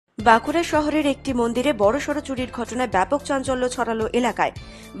বাঁকুড়া শহরের একটি মন্দিরে বড়সড় চুরির ঘটনায় ব্যাপক চাঞ্চল্য ছড়ালো এলাকায়।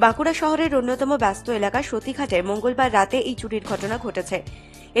 বাঁকুড়া শহরের অন্যতম ব্যস্ত এলাকা সতীঘাটে মঙ্গলবার রাতে এই চুরির ঘটনা ঘটেছে।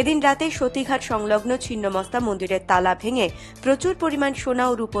 এদিন রাতে সতীঘাট সংলগ্ন ছিন্নমস্তা মন্দিরের তালা ভেঙে প্রচুর পরিমাণ সোনা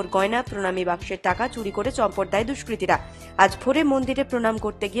ও রূপোর গয়না, প্রণামী বাক্সের টাকা চুরি করে চম্পট দেয় দুষ্কৃতীরা। আজ ভোরে মন্দিরে প্রণাম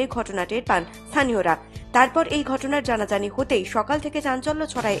করতে গিয়ে ঘটনা টের পান স্থানীয়রা। তারপর এই ঘটনার জানাজানি হতেই সকাল থেকে চাঞ্চল্য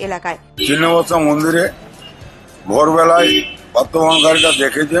ছড়ায় এলাকায়। ছিন্নমস্তা মন্দিরে ভোরবেলায় বর্তমানকারীরা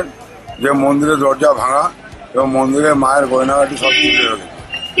দেখেছেন যে মন্দিরের দরজা ভাঙা এবং মন্দিরের মায়ের গয়নাগাটি সব চুরি হয়ে গেছে।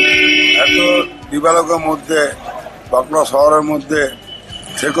 এত দিবালোকের মধ্যে বাঁকুড়া শহরের মধ্যে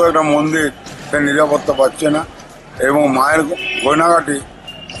থেকেও একটা মন্দির সে নিরাপত্তা পাচ্ছে না এবং মায়ের গয়নাগাটি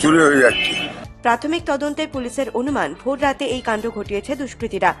চুরি হয়ে যাচ্ছে। প্রাথমিক তদন্তে পুলিশের অনুমান ভোর রাতে এই কাণ্ড ঘটিয়েছে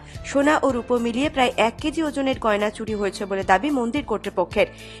দুষ্কৃতীরা। সোনা ও রূপো মিলিয়ে প্রায় 1 কেজি ওজনের গয়না চুরি হয়েছে বলে দাবি মন্দির কর্তৃপক্ষের।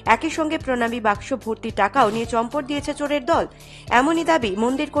 একই সঙ্গে প্রণামী বাক্স ভর্তি টাকাও নিয়ে চম্পট দিয়েছে চোরের দল, এমনই দাবি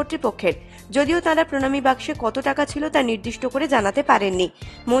মন্দির কর্তৃপক্ষের। যদিও তারা প্রণামী বাক্সে কত টাকা ছিল তা নির্দিষ্ট করে জানাতে পারেননি।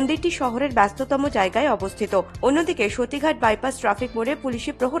 মন্দিরটি শহরের ব্যস্ততম জায়গায় অবস্থিত। অন্যদিকে সতীঘাট বাইপাস ট্রাফিক মোড়ে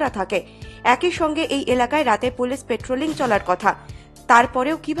পুলিশি প্রহরা থাকে। একই সঙ্গে এই এলাকায় রাতে পুলিশ পেট্রোলিং চলার কথা।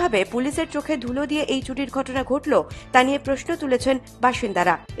 তারপরেও কিভাবে পুলিশের চোখে ধুলো দিয়ে এই চুরির ঘটনা ঘটল তা নিয়ে প্রশ্ন তুলেছেন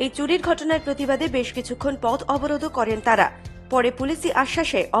বাসিন্দারা। এই চুরির ঘটনার প্রতিবাদে বেশ কিছুক্ষণ পথ অবরোধ করেন তারা। পরে পুলিশি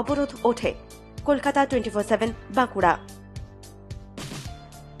আশ্বাসে অবরোধ ওঠে। কলকাতা 24/7 বাঁকুড়া।